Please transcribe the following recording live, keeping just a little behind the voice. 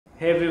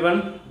Hey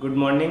everyone, good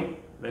morning.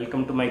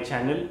 Welcome to my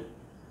channel.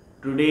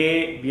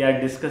 Today we are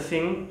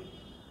discussing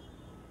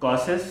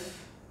causes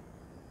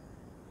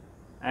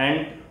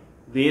and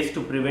ways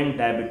to prevent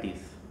diabetes,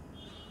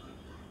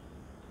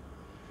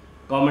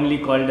 commonly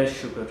called as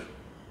sugar.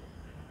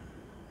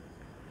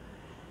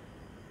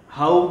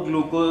 How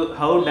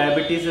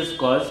diabetes is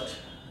caused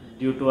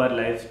due to our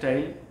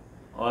lifestyle,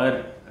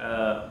 or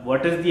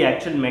what is the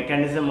actual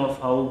mechanism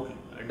of how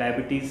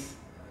diabetes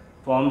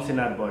forms in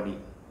our body,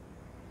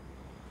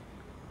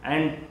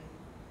 and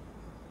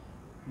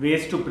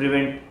ways to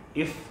prevent,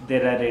 if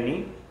there are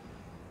any,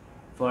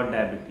 for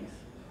diabetes.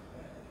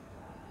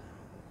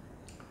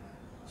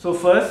 So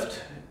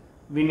first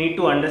we need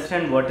to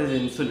understand what is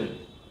insulin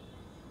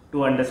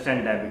to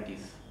understand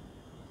diabetes.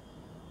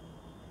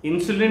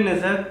 Insulin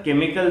is a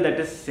chemical that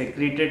is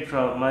secreted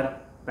from our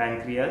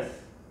pancreas,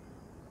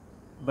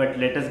 but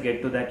let us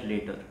get to that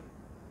later.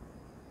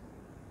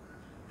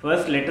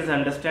 First, let us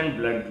understand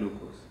blood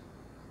glucose.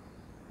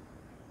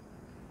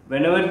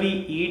 Whenever we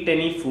eat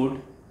any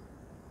food,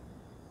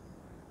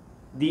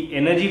 the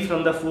energy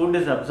from the food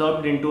is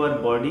absorbed into our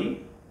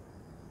body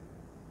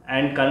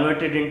and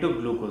converted into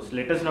glucose.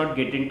 Let us not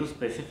get into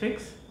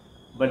specifics,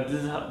 but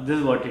this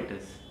is what it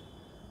is.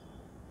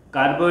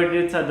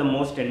 Carbohydrates are the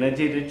most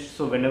energy rich,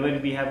 so whenever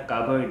we have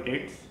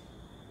carbohydrates,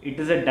 it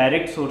is a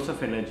direct source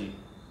of energy,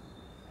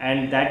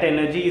 and that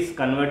energy is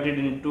converted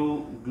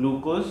into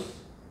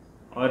glucose,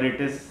 or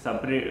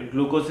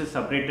glucose is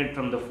separated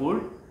from the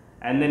food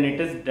and then it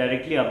is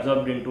directly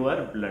absorbed into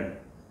our blood.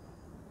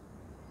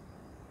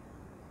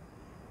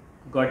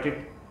 Got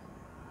it?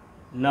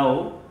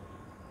 Now,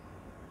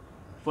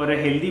 for a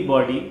healthy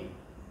body,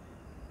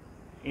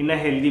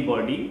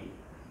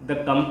 the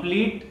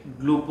complete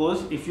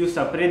glucose, if you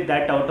separate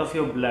that out of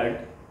your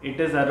blood,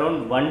 it is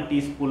around 1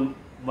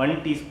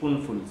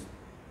 teaspoonfuls,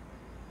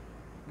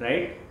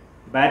 right?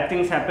 Bad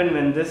things happen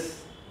when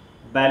this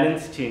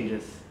balance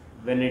changes,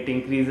 when it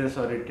increases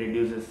or it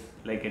reduces,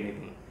 like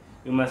anything.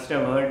 You must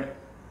have heard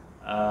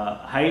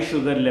high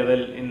sugar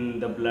level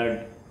in the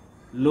blood,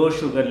 low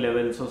sugar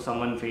level, so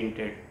someone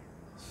fainted.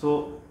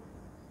 So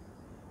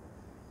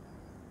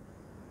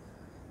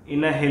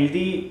in a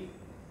healthy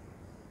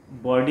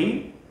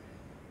body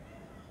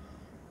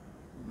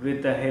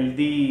with a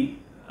healthy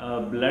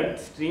blood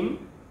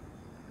stream,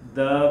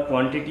 the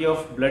quantity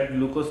of blood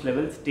glucose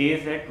level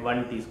stays at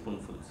 1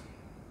 teaspoonfuls.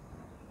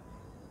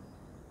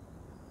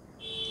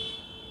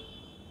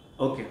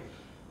 Okay,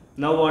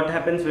 now what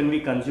happens when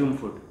we consume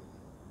food?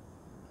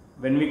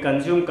 When we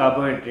consume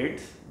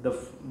carbohydrates,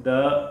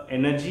 the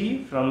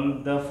energy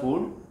from the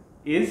food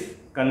is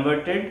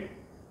converted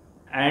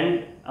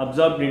and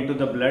absorbed into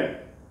the blood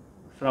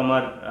from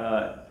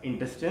our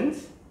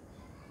intestines.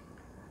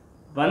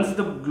 Once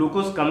the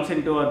glucose comes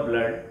into our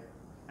blood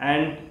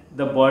and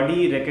the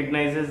body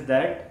recognizes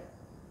that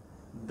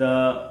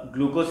the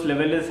glucose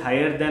level is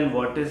higher than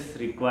what is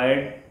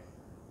required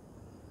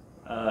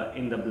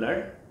in the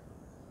blood,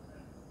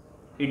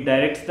 it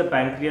directs the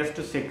pancreas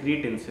to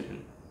secrete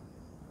insulin.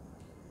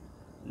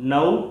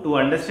 Now, to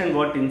understand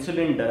what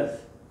insulin does,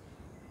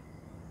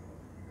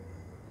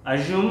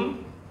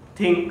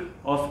 think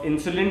of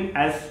insulin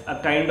as a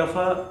kind of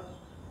a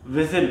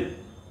whistle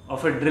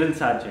of a drill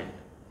sergeant.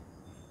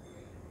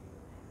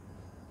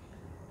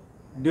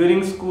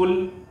 During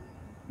school,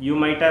 you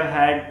might have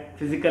had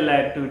physical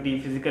activity,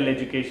 physical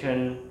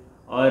education,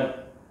 or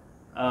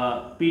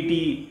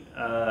PT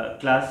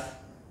class.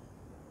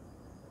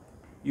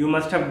 You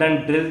must have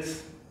done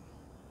drills.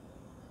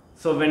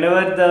 So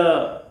whenever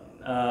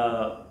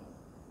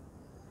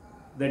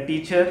the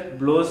teacher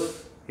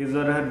blows his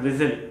or her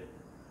whistle,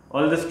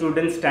 all the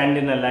students stand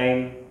in a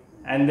line,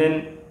 and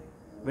then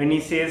when he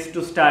says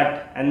to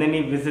start and then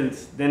he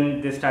whistles,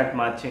 then they start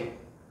marching.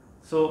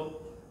 So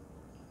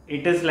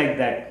it is like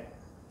that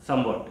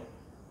somewhat.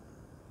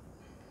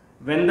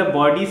 When the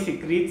pancreas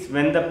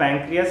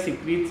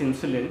secretes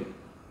insulin,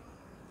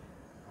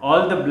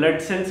 all the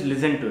blood cells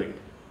listen to it.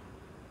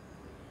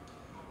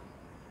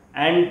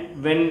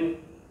 And when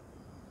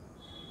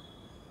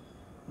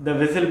the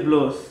whistle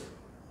blows,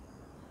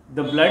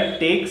 the blood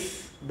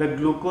takes the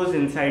glucose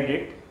inside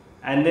it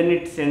and then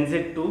it sends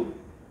it to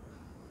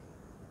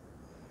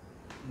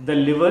the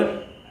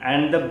liver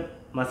and the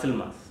muscle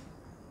mass.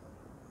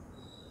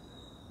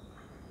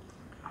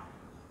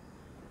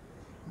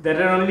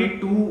 There are only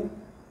two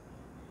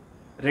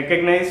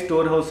recognized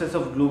storehouses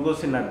of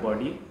glucose in our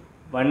body.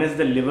 One is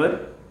the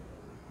liver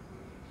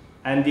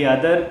and the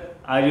other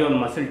are your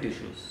muscle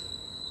tissues.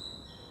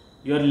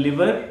 Your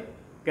liver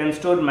can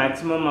store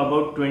maximum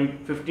about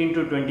 15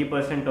 to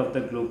 20% of the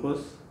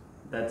glucose,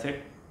 that's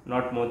it,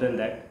 not more than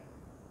that,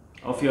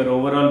 of your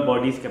overall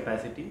body's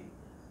capacity.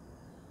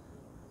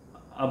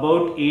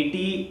 About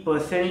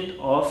 80%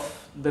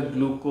 of the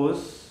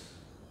glucose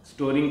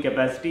storing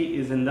capacity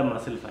is in the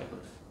muscle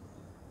fibers.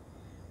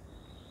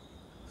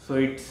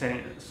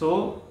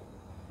 So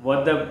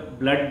what the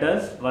blood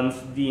does,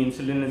 once the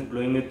insulin is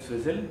blowing its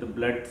whistle, the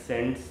blood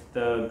sends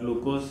the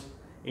glucose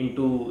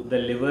into the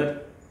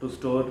liver to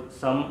store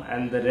some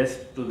and the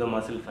rest to the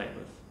muscle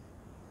fibers.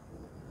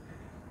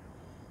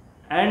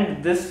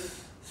 and this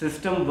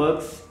system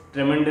works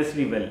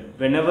tremendously well.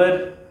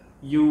 Whenever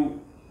you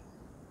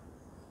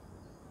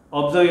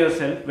observe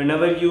yourself,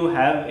 whenever you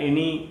have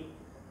any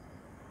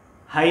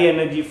high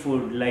energy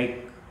food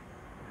like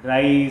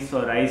rice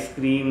or ice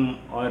cream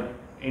or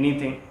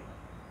anything,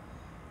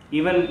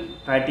 even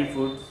fatty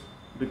foods,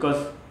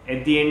 because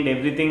at the end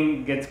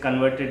everything gets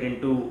converted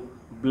into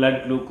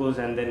blood glucose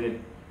and then it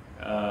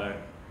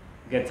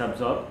gets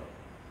absorbed.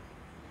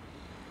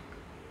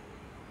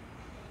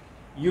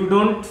 You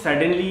don't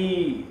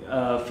suddenly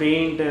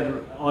faint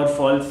or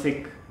fall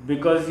sick,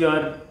 because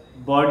your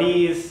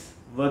body is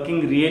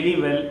working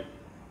really well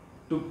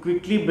to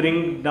quickly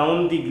bring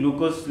down the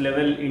glucose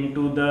level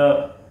into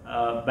the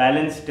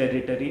balanced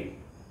territory,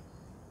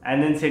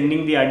 and then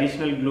sending the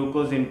additional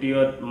glucose into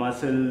your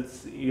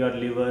muscles, your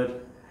liver,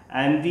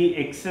 and the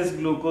excess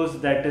glucose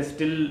that is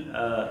still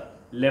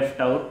left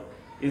out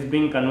is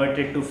being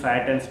converted to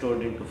fat and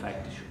stored into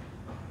fat tissue.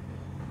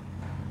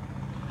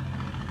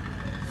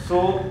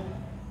 So,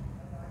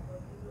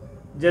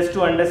 just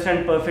to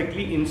understand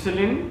perfectly,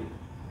 insulin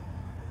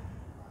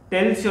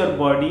tells your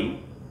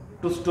body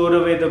to store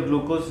away the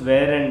glucose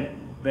where and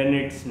when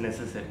it's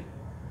necessary,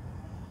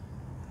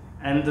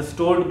 and the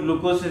stored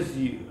glucose is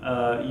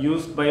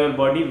used by your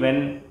body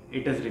when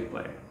it is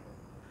required.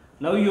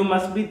 Now you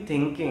must be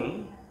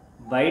thinking,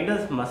 why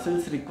does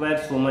muscles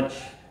require so much,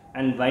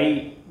 and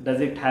why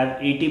does it have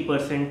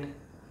 80%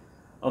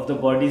 of the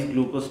body's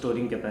glucose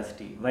storing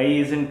capacity? Why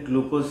isn't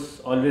glucose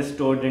always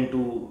stored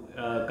into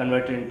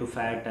converted into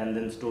fat and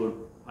then stored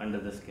under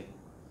the skin?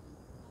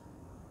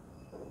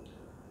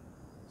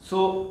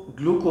 So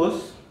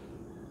glucose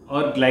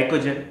or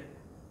glycogen,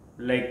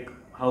 like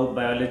how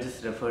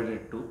biologists refer to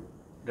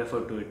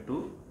it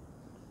to,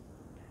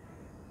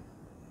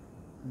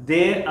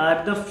 they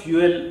are the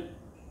fuel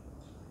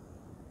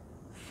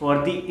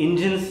for the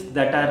engines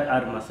that are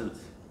our muscles.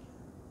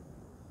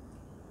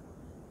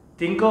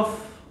 Think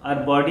of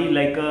our body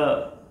like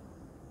a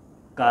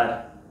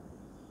car.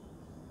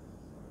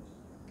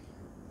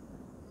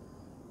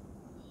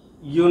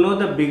 You know,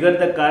 the bigger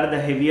the car, the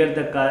heavier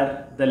the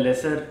car, the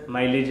lesser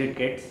mileage it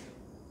gets.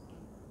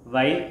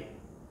 Why?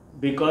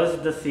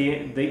 Because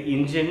the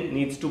engine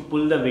needs to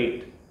pull the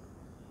weight,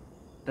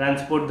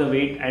 transport the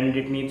weight, and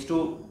it needs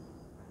to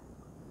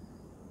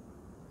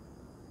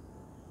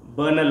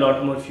burn a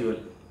lot more fuel.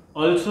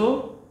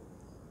 Also,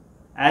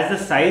 as the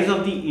size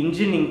of the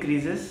engine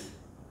increases,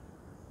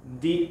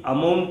 the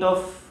amount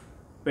of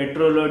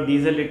petrol or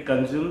diesel it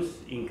consumes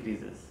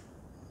increases,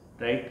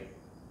 right?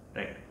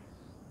 Right.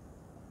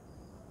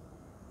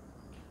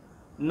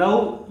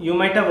 Now, you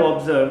might have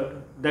observed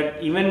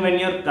that even when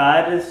your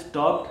car is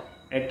stopped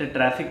at a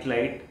traffic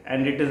light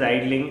and it is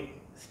idling,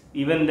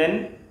 even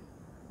then,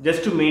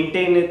 just to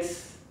maintain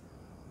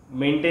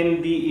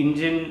the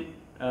engine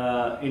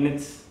in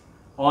its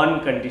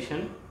on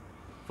condition,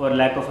 for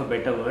lack of a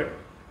better word,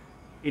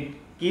 it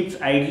keeps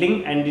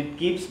idling and it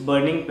keeps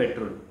burning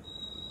petrol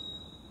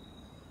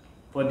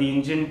for the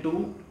engine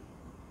to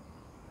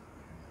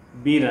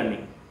be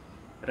running,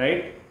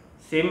 right?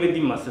 Same with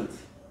the muscles.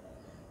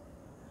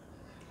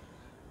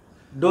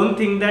 Don't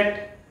think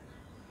that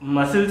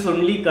muscles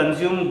only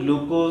consume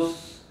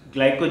glucose,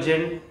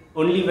 glycogen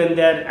only when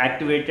they are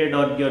activated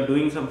or you are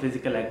doing some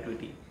physical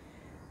activity.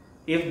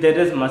 If there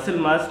is muscle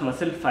mass,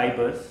 muscle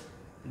fibers,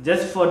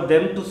 just for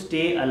them to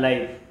stay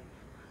alive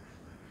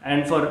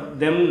and for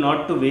them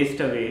not to waste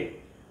away,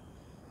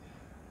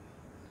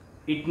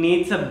 it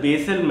needs a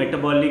basal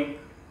metabolic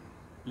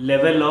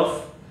level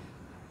of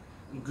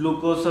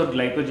glucose or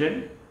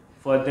glycogen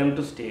for them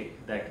to stay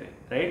that way,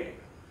 right?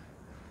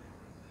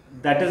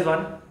 That is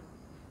one.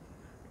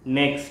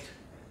 Next,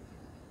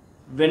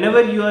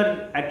 whenever you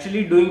are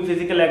actually doing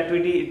physical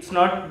activity, it's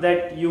not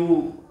that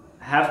you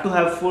have to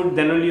have food,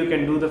 then only you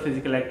can do the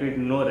physical activity.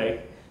 No,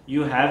 right?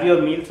 You have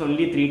your meals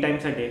only 3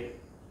 times a day,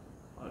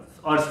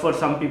 or for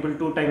some people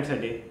 2 times a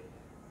day,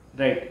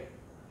 right?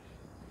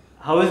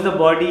 How is the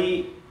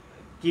body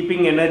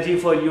keeping energy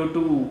for you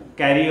to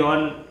carry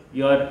on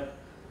your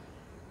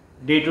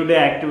day-to-day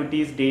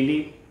activities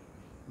daily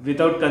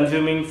without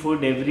consuming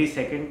food every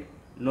second?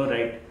 No,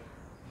 right?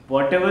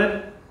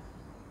 Whatever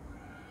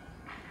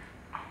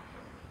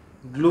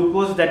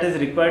glucose that is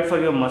required for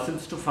your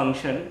muscles to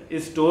function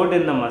is stored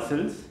in the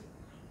muscles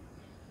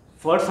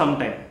for some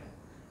time.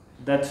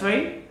 That's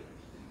why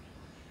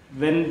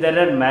when there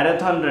are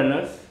marathon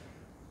runners,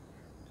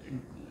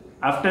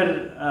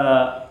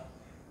 after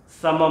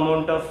some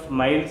amount of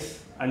miles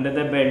under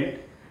the belt,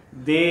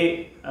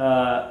 they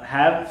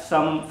have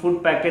some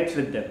food packets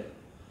with them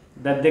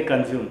that they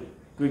consume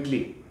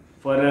quickly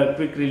for a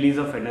quick release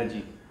of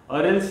energy,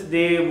 or else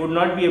they would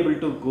not be able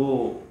to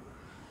go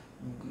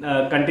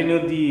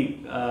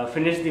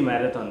finish the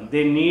marathon.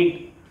 They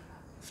need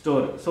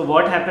store. So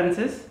what happens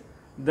is,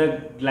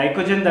 the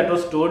glycogen that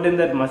was stored in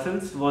their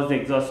muscles was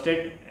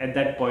exhausted at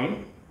that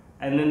point,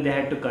 and then they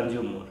had to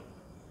consume more.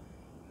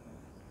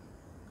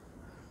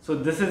 So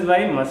this is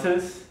why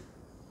muscles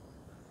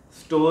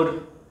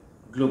store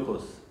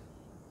glucose.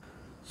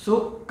 So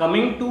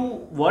coming to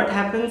what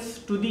happens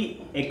to the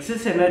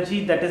excess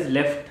energy that is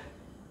left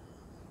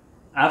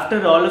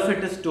after all of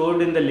it is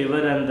stored in the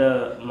liver and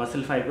the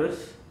muscle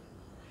fibers,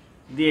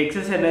 the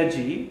excess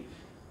energy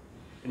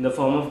in the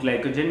form of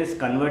glycogen is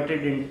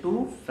converted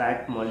into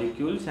fat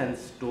molecules and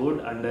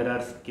stored under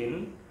our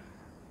skin,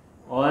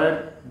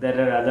 or there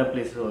are other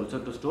places also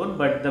to store,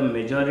 but the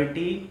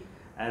majority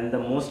and the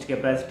most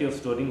capacity of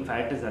storing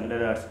fat is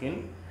under our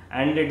skin,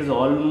 and it is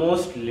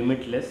almost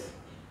limitless.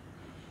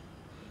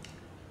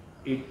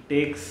 It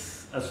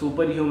takes a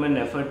superhuman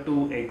effort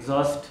to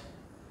exhaust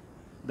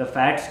the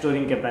fat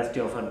storing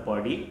capacity of our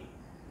body.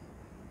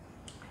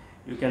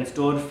 You can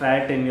store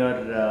fat in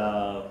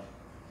your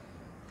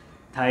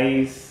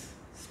thighs,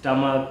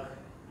 stomach,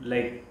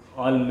 like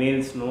all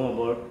males know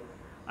about,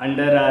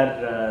 under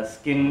our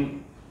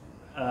skin,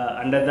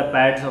 under the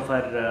pads of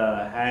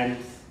our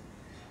hands,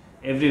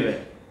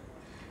 everywhere.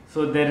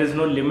 So there is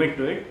no limit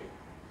to it.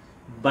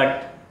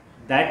 But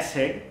that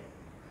said,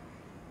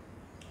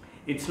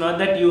 it's not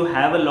that you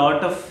have a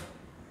lot of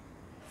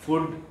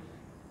food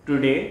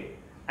today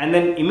and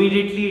then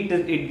immediately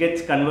it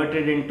gets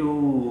converted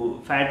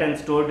into fat and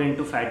stored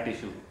into fat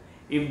tissue.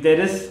 If there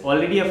is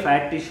already a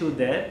fat tissue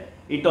there,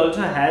 it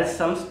also has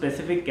some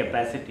specific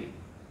capacity,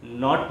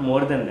 not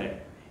more than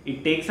that.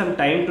 It takes some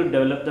time to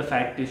develop the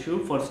fat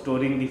tissue for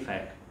storing the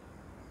fat.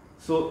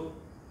 So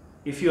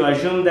if you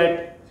assume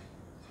that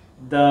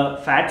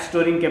the fat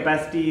storing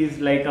capacity is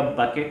like a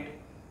bucket,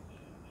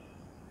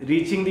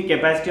 reaching the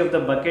capacity of the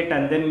bucket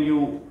and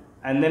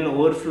then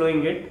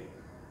overflowing it,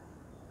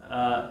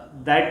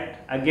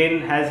 that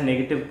again has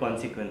negative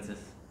consequences.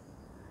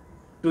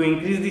 To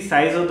increase the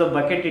size of the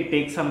bucket, it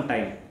takes some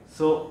time.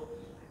 So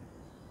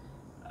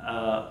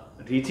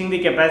reaching the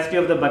capacity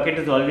of the bucket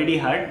is already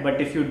hard,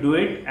 but if you do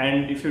it,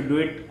 and if you do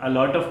it a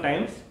lot of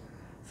times,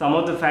 some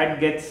of the fat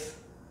gets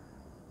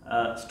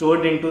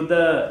stored into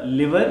the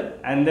liver,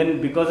 and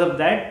then because of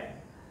that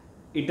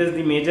it is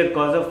the major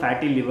cause of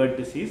fatty liver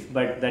disease.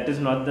 But that is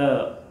not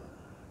the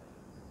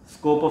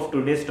scope of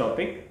today's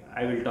topic.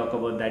 I will talk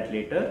about that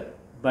later,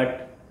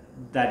 but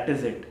that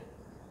is it.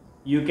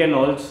 You can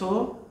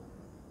also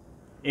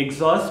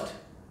exhaust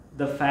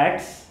the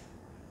fats,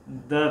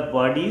 the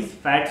body's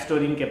fat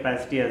storing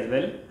capacity as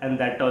well, and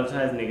that also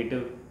has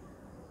negative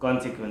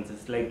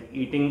consequences, like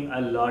eating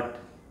a lot.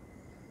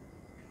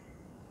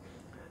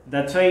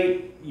 That's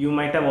why you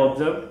might have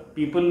observed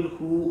people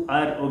who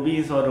are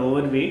obese or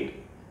overweight,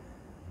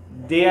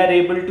 they are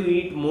able to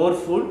eat more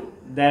food,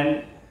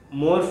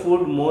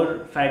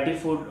 more fatty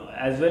food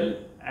as well,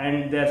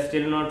 and they are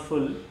still not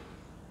full,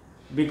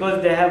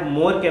 because they have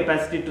more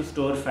capacity to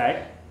store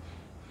fat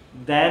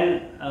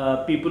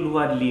than people who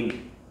are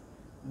lean.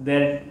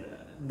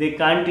 They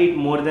can't eat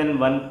more than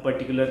one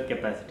particular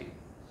capacity.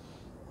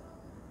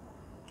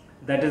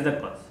 That is the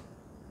cause.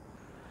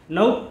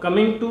 Now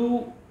coming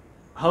to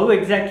how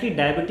exactly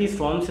diabetes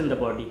forms in the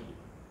body.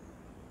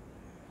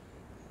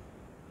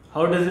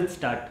 How does it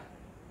start?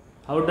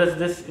 How does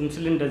this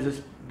insulin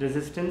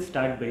resistance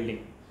start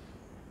building?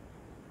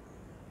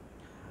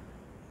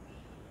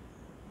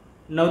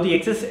 Now the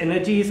excess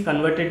energy is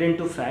converted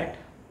into fat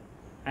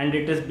and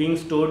it is being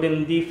stored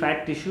in the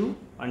fat tissue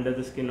under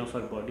the skin of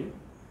our body.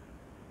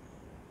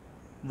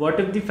 What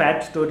if the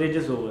fat storage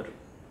is over?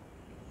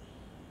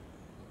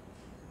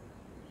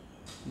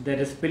 There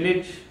is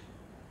spillage.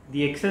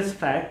 The excess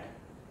fat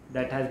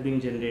that has been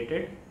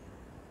generated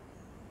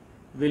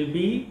will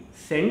be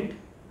sent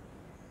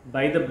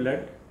by the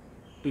blood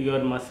to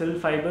your muscle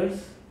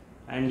fibers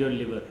and your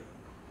liver.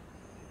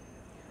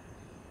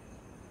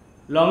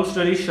 Long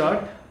story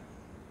short,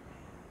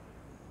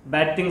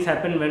 bad things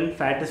happen when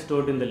fat is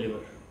stored in the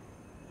liver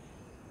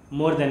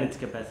more than its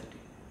capacity.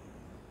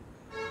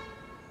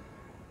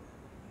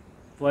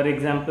 For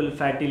example,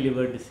 fatty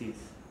liver disease,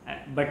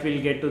 but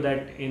we'll get to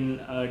that in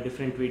a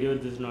different video.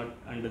 This is not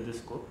under this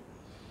scope.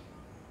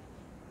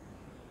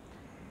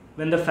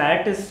 When the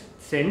fat is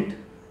sent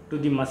to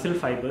the muscle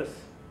fibers,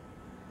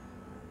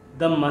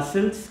 the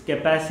muscle's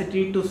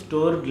capacity to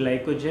store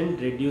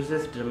glycogen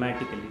reduces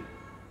dramatically.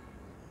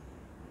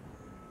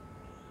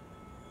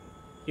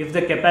 If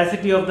the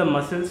capacity of the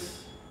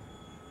muscles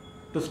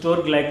to store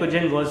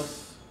glycogen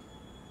was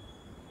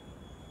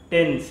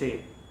 10,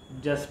 say,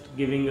 just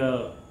giving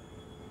a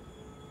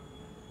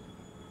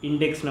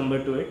index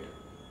number to it,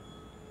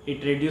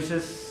 it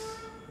reduces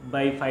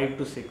by 5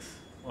 to 6.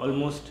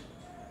 Almost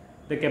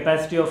the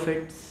capacity of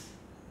its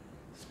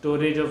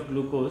storage of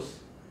glucose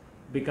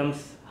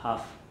becomes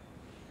half.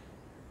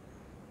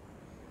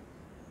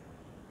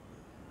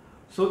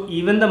 So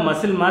even the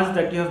muscle mass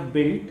that you have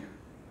built,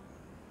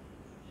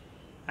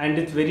 and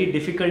it's very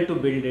difficult to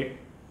build it,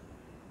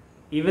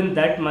 even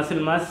that muscle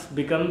mass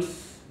becomes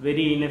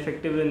very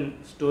ineffective in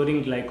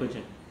storing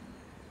glycogen.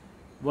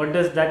 What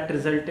does that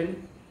result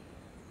in?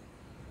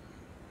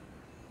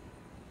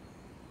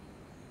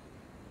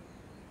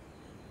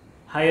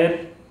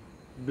 Higher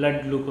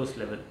blood glucose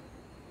level.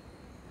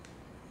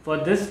 For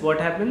this,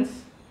 what happens?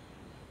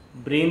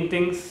 Brain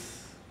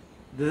thinks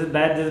this is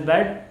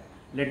bad,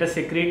 let us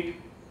secrete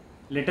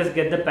let us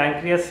get the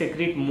pancreas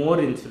secrete more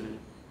insulin.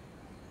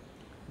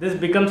 This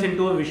becomes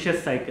into a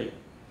vicious cycle.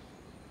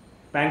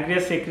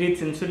 Pancreas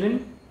secretes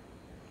insulin,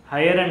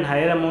 higher and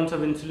higher amounts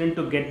of insulin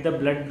to get the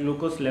blood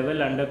glucose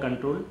level under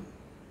control.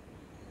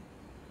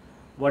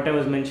 What I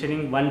was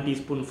mentioning, 1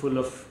 teaspoonful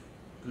of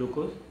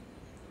glucose.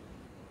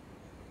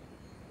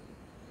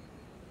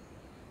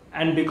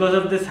 And because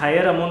of this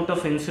higher amount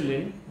of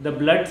insulin, the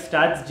blood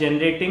starts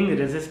generating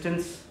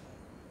resistance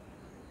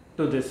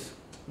to this,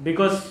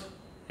 because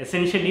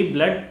essentially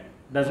blood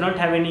does not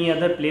have any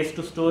other place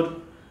to store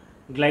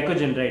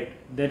glycogen, right?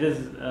 There is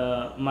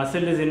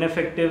muscle is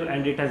ineffective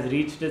and it has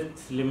reached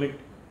its limit,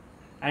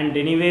 and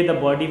anyway the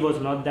body was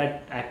not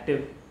that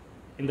active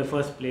in the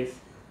first place.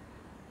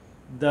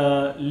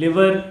 The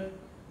liver,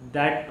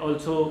 that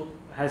also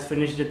has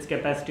finished its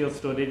capacity of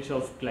storage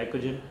of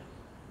glycogen.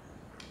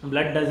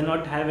 Blood does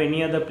not have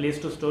any other place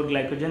to store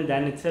glycogen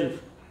than itself.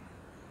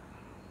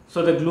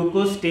 So the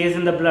glucose stays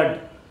in the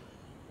blood,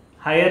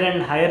 higher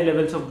and higher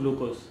levels of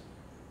glucose.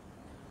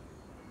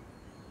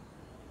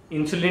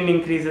 Insulin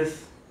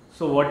increases.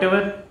 So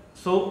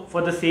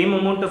for the same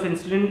amount of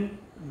insulin,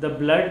 the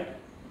blood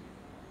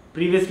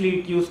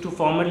previously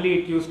formerly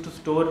it used to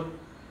store,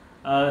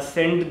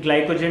 send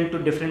glycogen to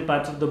different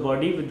parts of the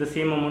body with the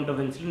same amount of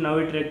insulin. Now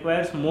it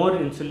requires more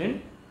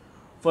insulin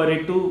for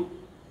it to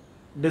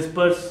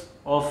disperse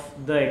of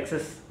the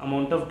excess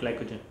amount of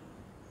glycogen.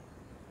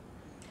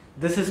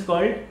 This is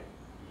called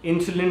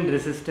insulin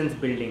resistance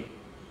building,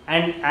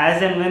 and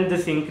as and when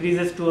this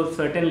increases to a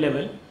certain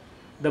level,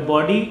 the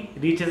body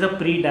reaches a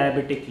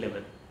pre-diabetic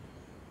level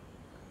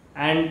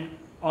and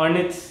on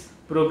its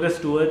progress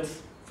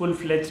towards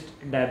full-fledged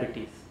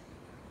diabetes.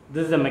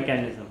 This is the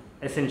mechanism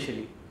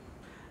essentially.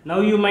 Now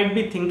you might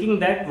be thinking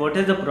that what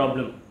is the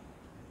problem?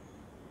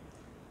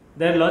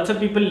 There are lots of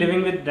people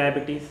living with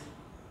diabetes.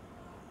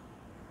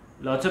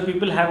 Lots of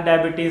people have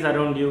diabetes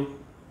around you.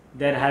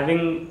 They are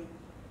having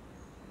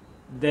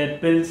their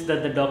pills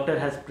that the doctor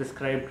has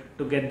prescribed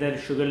to get their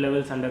sugar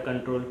levels under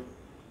control,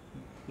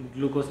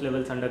 glucose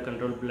levels under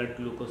control, blood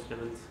glucose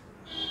levels.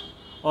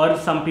 Or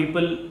some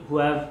people who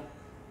have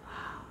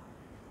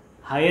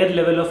higher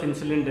level of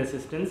insulin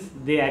resistance,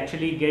 they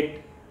actually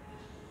get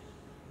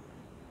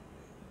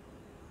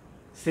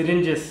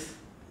syringes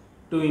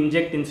to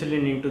inject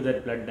insulin into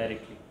their blood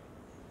directly.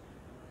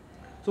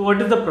 So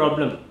what is the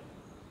problem?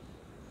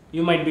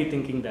 You might be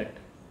thinking that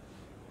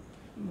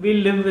we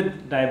live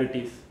with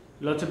diabetes.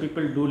 Lots of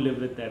people do live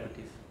with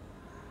diabetes.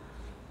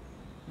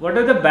 What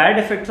are the bad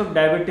effects of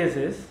diabetes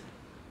is,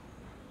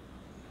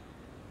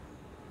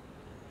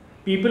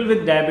 people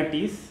with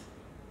diabetes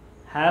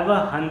have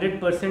a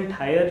 100%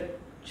 higher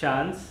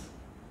chance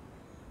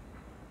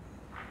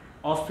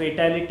of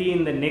fatality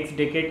in the next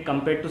decade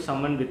compared to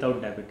someone without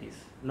diabetes.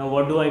 Now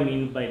what do I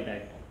mean by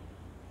that?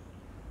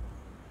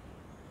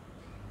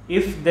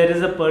 If there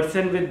is a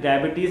person with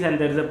diabetes and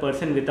there is a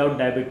person without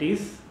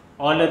diabetes,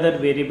 all other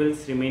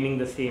variables remaining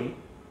the same,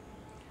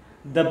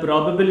 the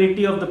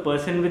probability of the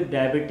person with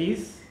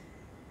diabetes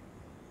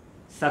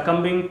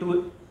succumbing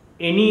to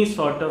any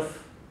sort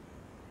of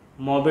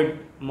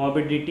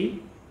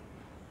morbidity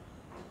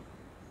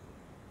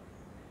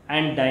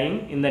and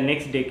dying in the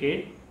next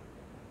decade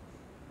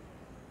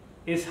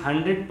is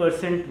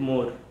 100%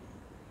 more,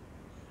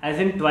 as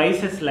in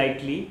twice as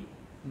likely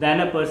than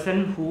a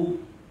person who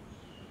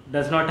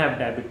does not have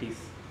diabetes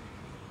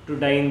to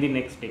die in the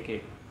next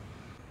decade.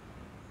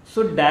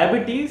 So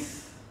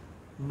diabetes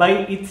by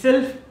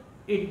itself,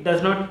 it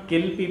does not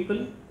kill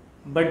people,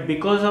 but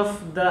because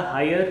of the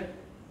higher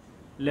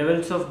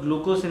levels of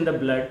glucose in the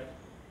blood,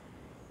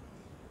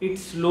 it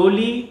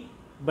slowly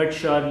but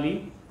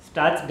surely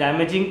starts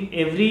damaging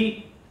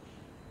every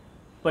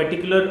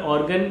particular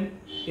organ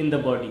in the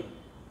body.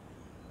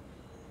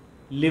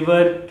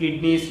 Liver,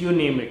 kidneys, you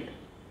name it.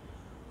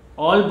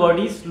 All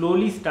bodies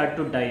slowly start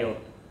to die out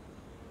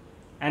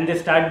and they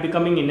start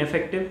becoming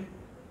ineffective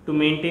to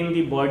maintain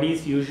the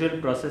body's usual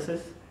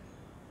processes,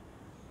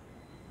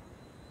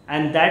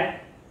 and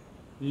that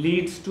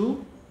leads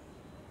to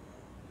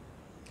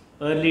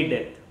early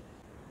death.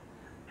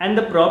 And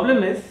the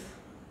problem is,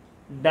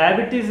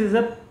 diabetes is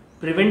a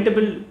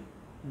preventable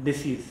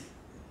disease,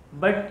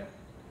 but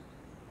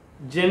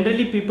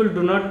generally people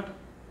do not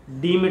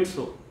deem it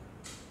so.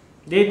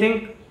 They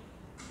think,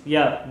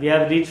 yeah, we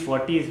have reached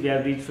 40s, we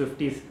have reached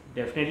 50s,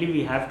 definitely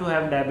we have to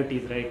have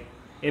diabetes, right?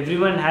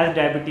 Everyone has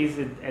diabetes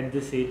at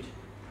this age.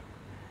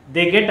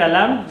 They get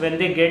alarmed when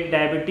they get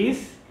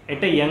diabetes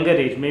at a younger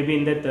age, maybe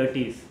in their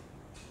 30s.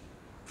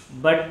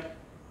 But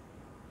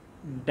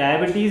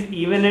diabetes,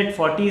 even at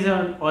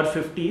 40s or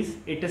 50s,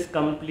 it is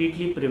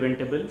completely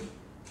preventable,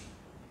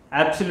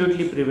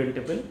 absolutely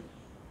preventable.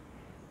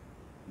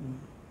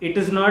 It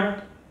is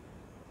not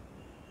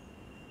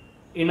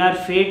in our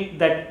fate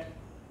that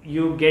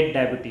you get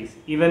diabetes,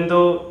 even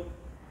though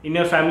in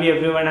your family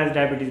everyone has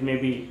diabetes,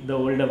 maybe the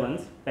older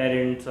ones,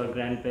 parents or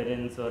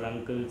grandparents or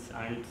uncles,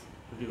 aunts,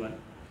 everyone.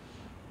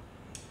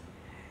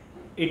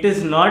 It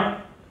is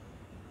not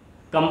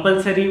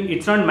compulsory,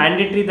 it's not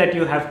mandatory that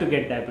you have to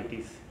get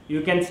diabetes.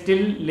 You can still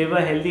live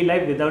a healthy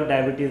life without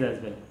diabetes as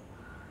well.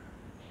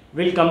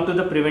 We'll come to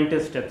the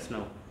preventive steps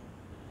now.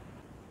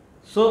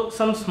 So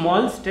some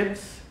small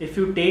steps if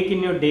you take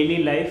in your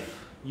daily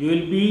life, you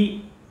will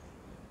be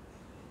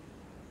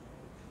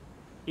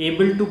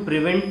able to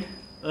prevent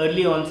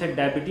early onset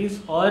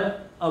diabetes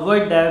or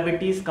avoid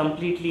diabetes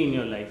completely in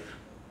your life.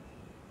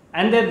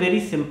 And they're very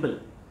simple.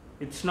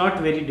 It's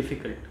not very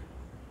difficult.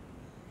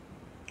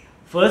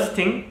 First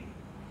thing,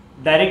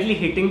 directly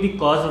hitting the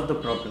cause of the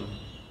problem.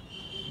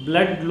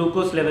 Blood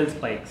glucose level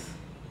spikes.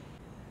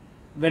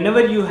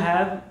 Whenever you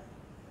have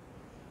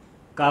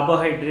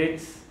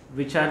carbohydrates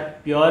which are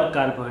pure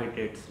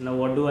carbohydrates, now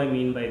what do I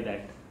mean by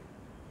that?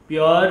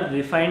 Pure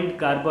refined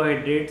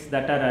carbohydrates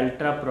that are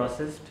ultra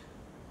processed.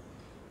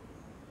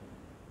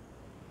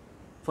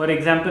 For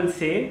example,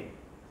 say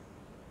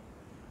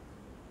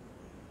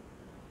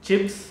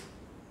chips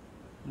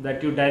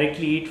that you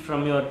directly eat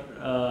from your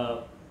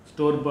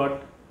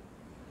store-bought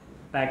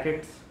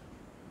packets,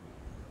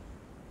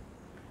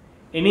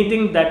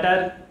 anything that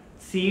are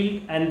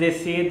sealed and they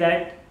say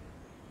that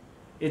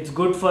it's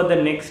good for the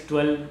next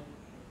 12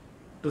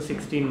 to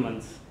 16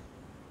 months.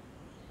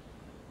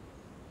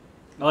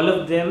 All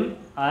of them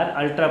are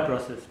ultra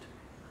processed.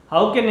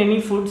 How can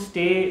any food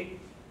stay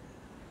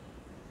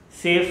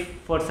safe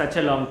for such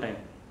a long time?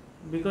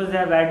 Because they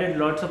have added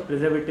lots of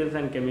preservatives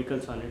and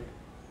chemicals on it.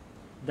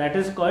 That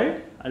is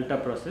called ultra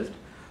processed.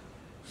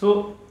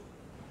 So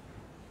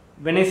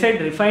when I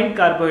said refined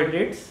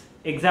carbohydrates,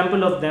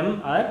 example of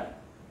them are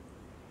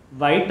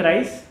white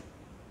rice,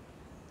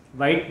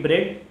 white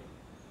bread,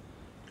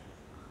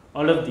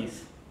 all of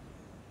these.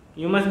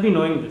 You must be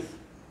knowing this.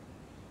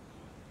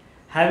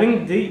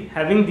 Having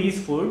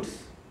these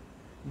foods,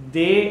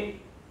 they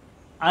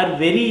are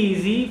very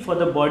easy for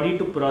the body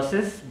to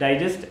process,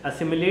 digest,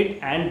 assimilate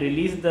and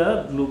release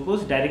the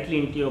glucose directly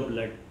into your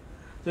blood.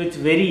 So it's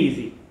very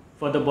easy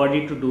for the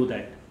body to do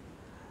that.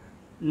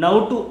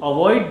 Now to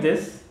avoid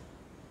this,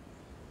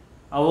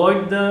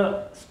 avoid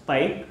the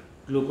spike,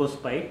 glucose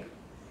spike,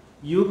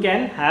 you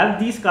can have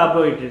these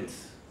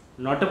carbohydrates,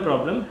 not a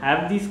problem,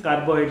 have these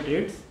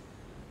carbohydrates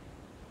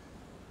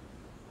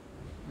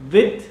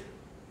with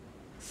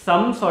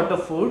some sort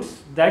of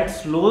foods that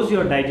slows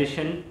your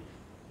digestion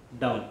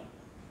down.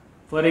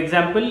 For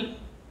example,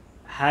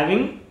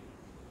 having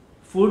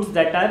foods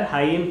that are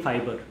high in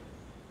fiber.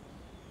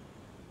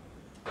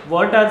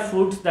 What are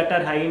foods that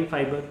are high in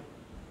fiber?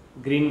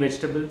 Green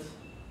vegetables,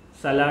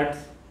 salads,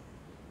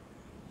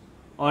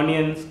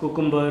 onions,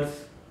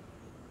 cucumbers,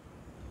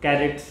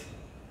 carrots.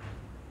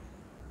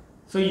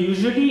 So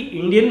usually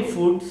Indian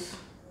foods,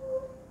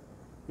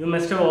 you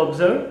must have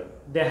observed,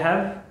 they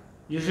have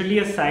usually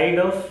a side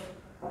of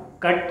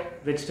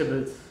cut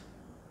vegetables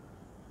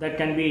that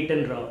can be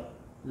eaten raw,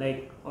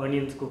 like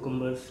onions,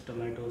 cucumbers,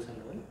 tomatoes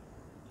and all,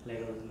 like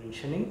I was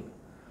mentioning.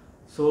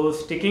 So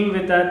sticking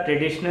with our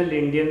traditional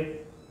Indian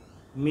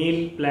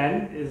meal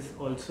plan is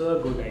also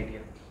a good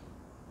idea.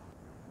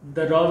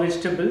 The raw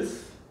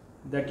vegetables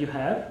that you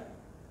have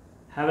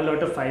a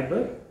lot of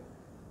fiber,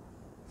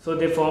 so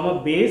they form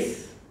a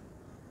base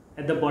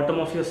at the bottom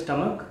of your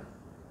stomach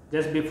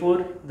just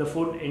before the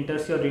food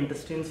enters your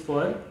intestines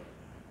for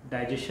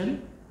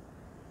digestion.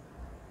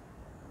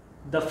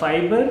 The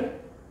fiber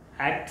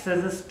acts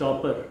as a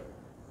stopper,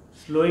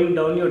 slowing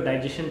down your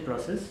digestion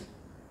process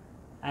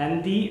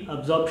and the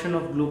absorption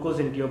of glucose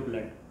into your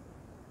blood.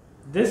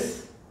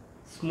 This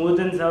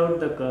smoothens out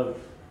the curve.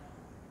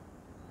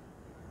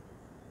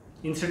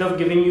 Instead of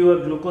giving you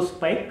a glucose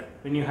spike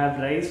when you have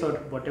rice or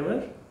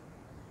whatever,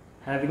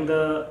 having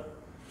the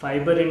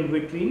fiber in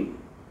between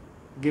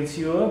gives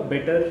you a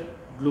better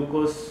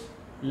glucose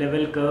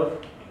level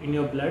curve in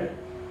your blood,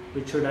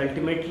 which should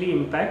ultimately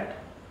impact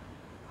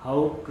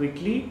how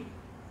quickly,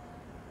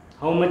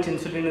 how much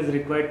insulin is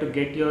required to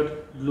get your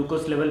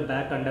glucose level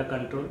back under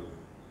control.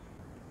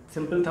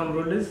 Simple thumb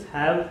rule is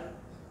have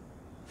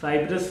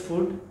fibrous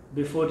food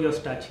before your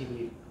starchy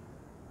meal.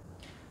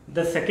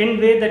 The second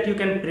way that you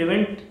can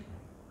prevent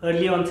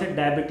early onset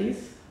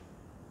diabetes,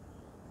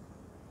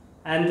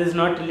 and this is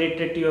not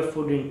related to your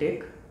food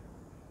intake,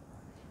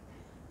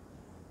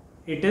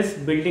 it is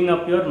building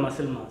up your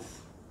muscle mass,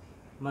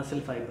 muscle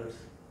fibers.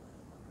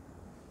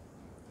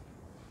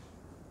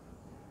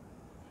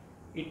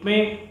 It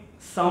may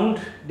sound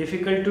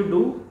difficult to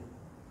do,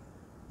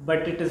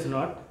 but it is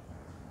not.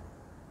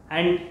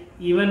 And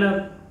even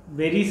a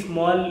very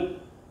small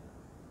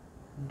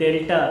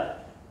delta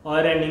or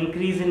an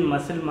increase in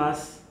muscle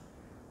mass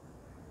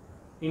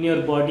in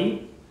your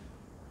body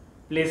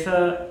plays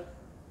an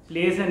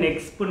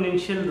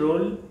exponential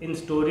role in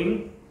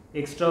storing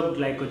extra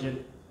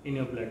glycogen in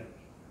your blood.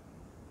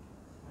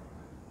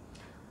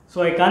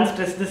 So I can't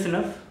stress this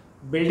enough.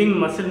 Building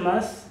muscle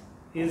mass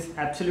is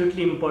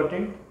absolutely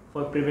important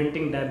for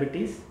preventing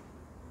diabetes.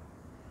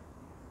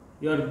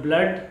 Your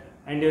blood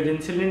and your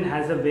insulin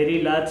has a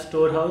very large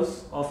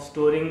storehouse of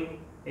storing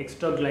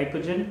extra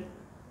glycogen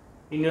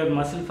in your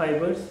muscle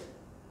fibers,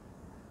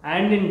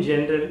 and in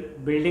general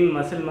building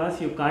muscle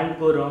mass, you can't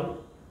go wrong.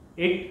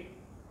 It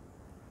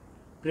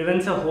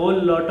prevents a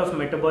whole lot of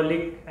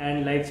metabolic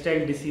and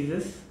lifestyle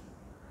diseases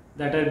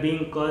that are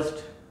being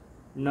caused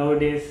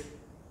nowadays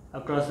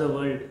across the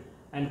world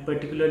and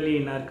particularly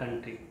in our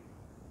country.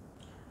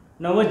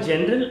 Now, a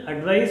general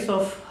advice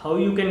of how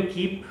you can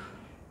keep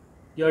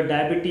your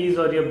diabetes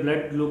or your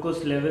blood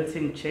glucose levels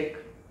in check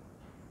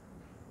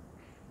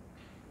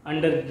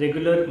under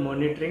regular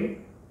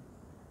monitoring: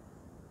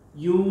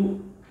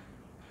 you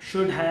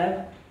should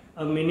have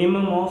a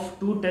minimum of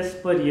 2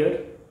 tests per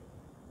year.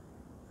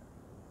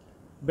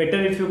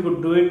 Better if you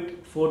could do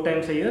it 4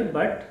 times a year,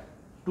 but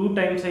 2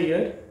 times a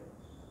year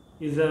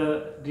is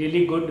a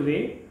really good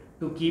way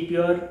to keep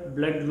your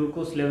blood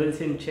glucose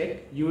levels in check.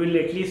 You will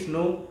at least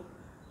know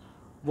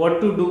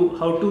what to do,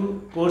 how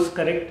to course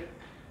correct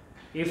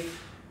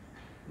if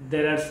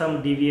there are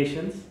some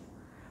deviations.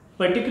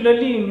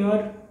 Particularly in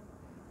your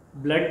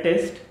blood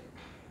test,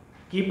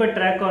 keep a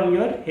track on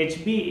your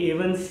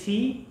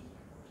HbA1c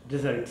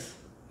results.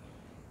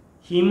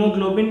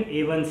 Hemoglobin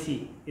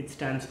A1c, it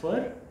stands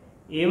for.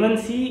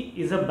 A1c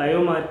is a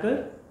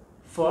biomarker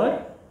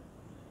for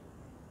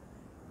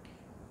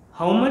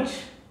how much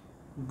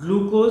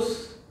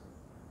glucose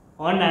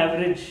on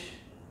average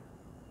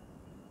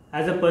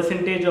as a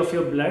percentage of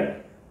your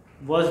blood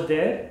was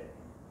there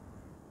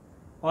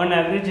on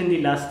average in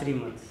the last 3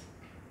 months.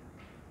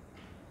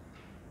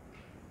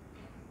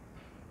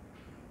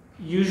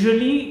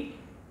 Usually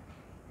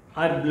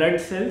our blood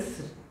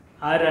cells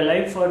are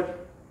alive for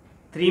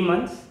 3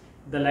 months.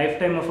 The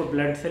lifetime of a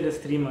blood cell is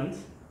 3 months.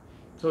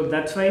 So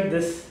that's why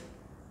this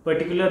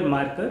particular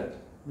marker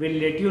will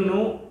let you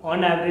know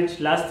on average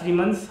last 3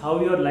 months how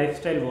your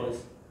lifestyle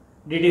was.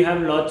 Did you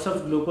have lots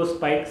of glucose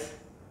spikes?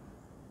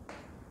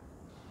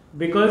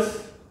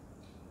 Because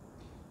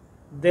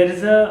there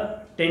is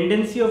a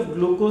tendency of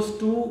glucose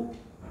to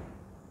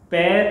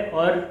pair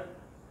or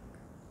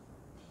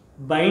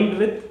bind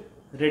with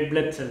red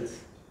blood cells.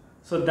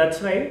 So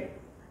that's why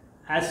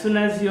as soon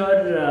as your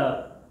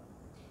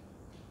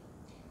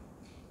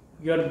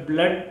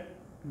blood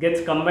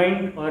gets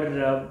combined or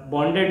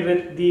bonded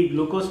with the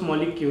glucose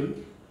molecule,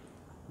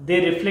 they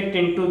reflect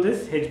into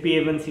this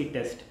HbA1c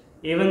test.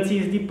 A1c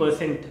is the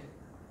percent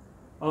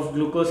of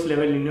glucose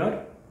level in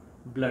your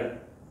blood.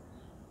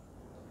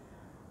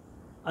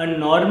 A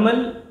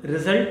normal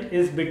result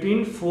is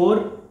between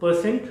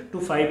 4% to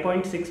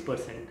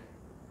 5.6%.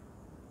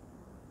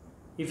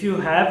 If you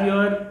have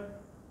your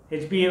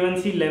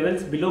HbA1c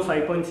levels below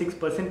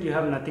 5.6%, you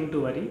have nothing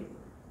to worry.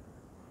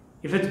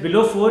 If it's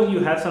below 4, you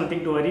have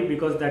something to worry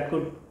because that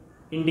could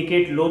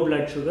indicate low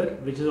blood sugar,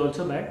 which is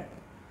also bad.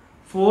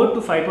 4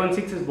 to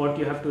 5.6 is what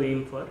you have to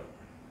aim for.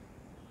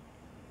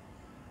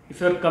 If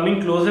you are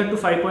coming closer to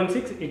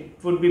 5.6,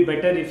 it would be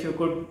better if you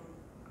could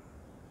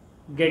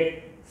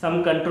get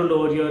some control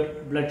over your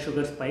blood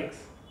sugar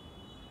spikes.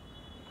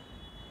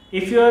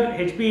 If your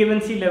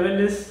HbA1c level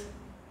is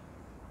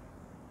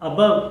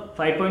above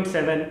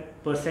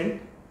 5.7%,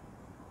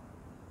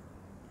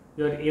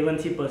 your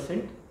A1c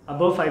percent,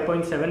 above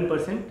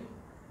 5.7%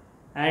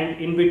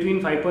 and in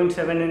between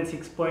 5.7 and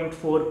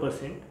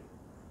 6.4%,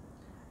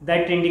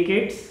 that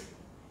indicates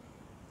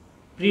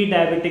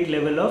pre-diabetic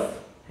level of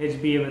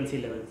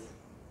HbA1c levels.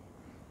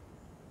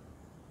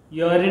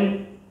 You are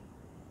in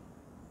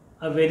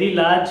a very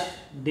large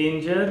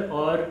danger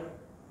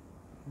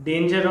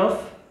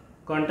of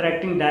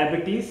contracting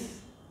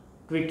diabetes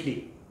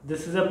quickly.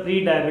 This is a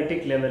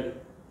pre-diabetic level,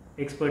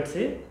 experts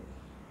say,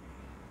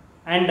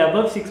 and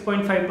above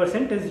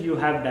 6.5% is you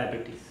have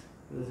diabetes.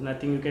 There is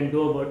nothing you can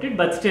do about it,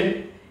 but still,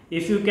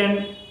 if you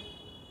can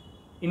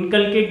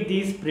inculcate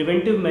these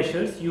preventive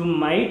measures, you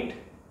might,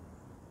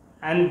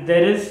 and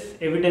there is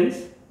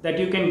evidence that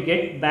you can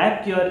get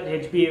back your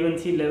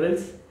HbA1c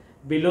levels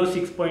below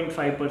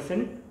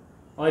 6.5%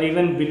 or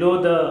even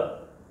below the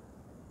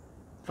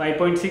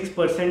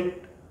 5.6%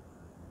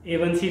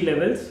 A1c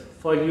levels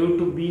for you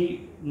to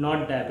be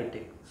not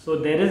diabetic. So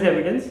there is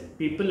evidence,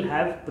 people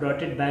have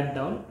brought it back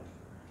down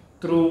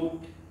through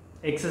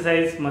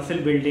exercise,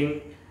 muscle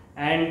building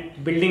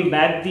and building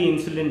back the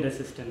insulin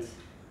resistance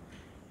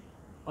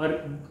or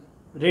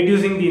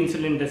reducing the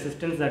insulin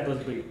resistance that was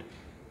built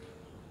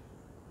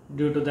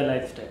due to the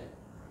lifestyle.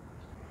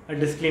 A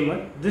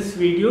disclaimer, this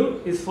video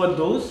is for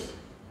those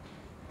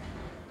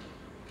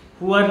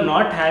who are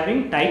not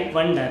having type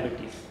 1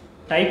 diabetes.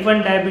 Type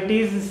 1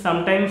 diabetes is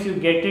sometimes you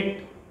get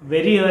it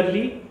very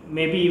early,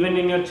 maybe even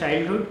in your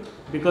childhood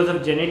because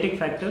of genetic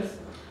factors.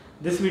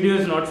 This video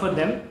is not for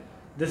them.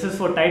 This is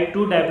for type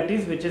 2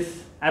 diabetes, which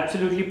is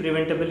absolutely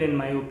preventable in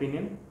my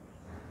opinion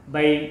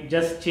by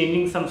just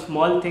changing some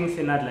small things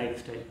in our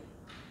lifestyle.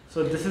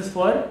 So this is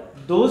for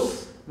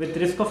those with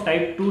risk of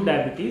type 2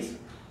 diabetes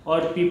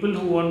or people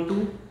who want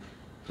to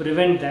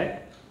prevent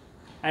that,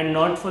 and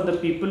not for the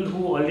people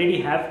who already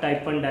have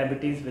type 1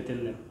 diabetes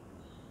within them.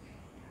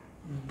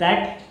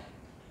 That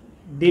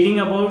dealing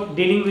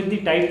with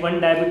the type 1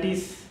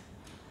 diabetes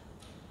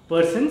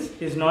persons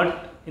is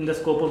not in the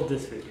scope of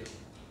this video.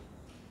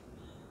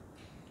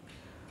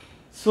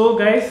 So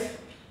guys,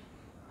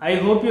 I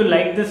hope you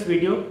like this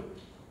video.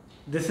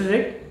 This is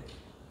it.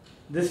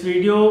 This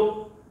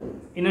video,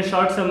 in a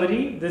short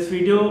summary, this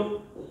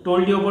video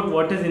told you about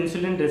what is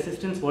insulin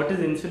resistance, what is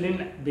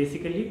insulin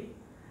basically,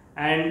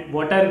 and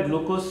what are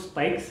glucose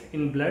spikes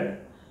in blood,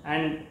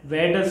 and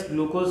where does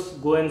glucose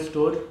go and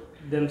store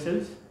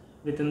themselves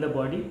within the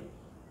body,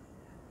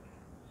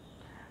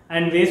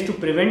 and ways to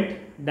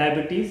prevent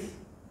diabetes,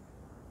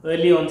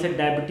 early onset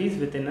diabetes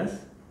within us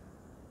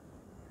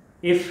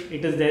if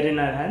it is there in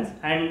our hands.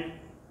 And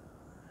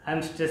I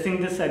am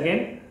stressing this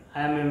again,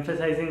 I am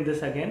emphasizing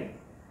this again,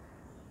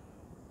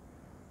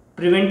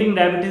 preventing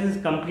diabetes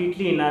is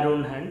completely in our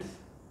own hands,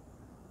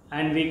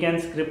 and we can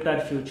script our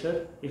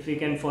future if we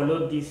can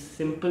follow these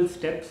simple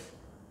steps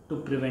to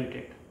prevent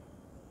it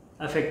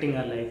affecting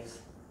our lives.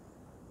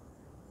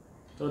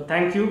 So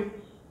thank you,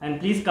 and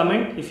please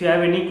comment if you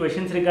have any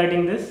questions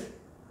regarding this,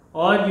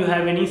 or you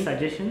have any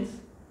suggestions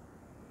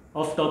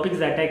of topics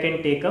that I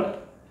can take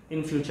up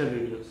in future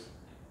videos.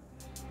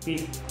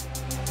 Peace.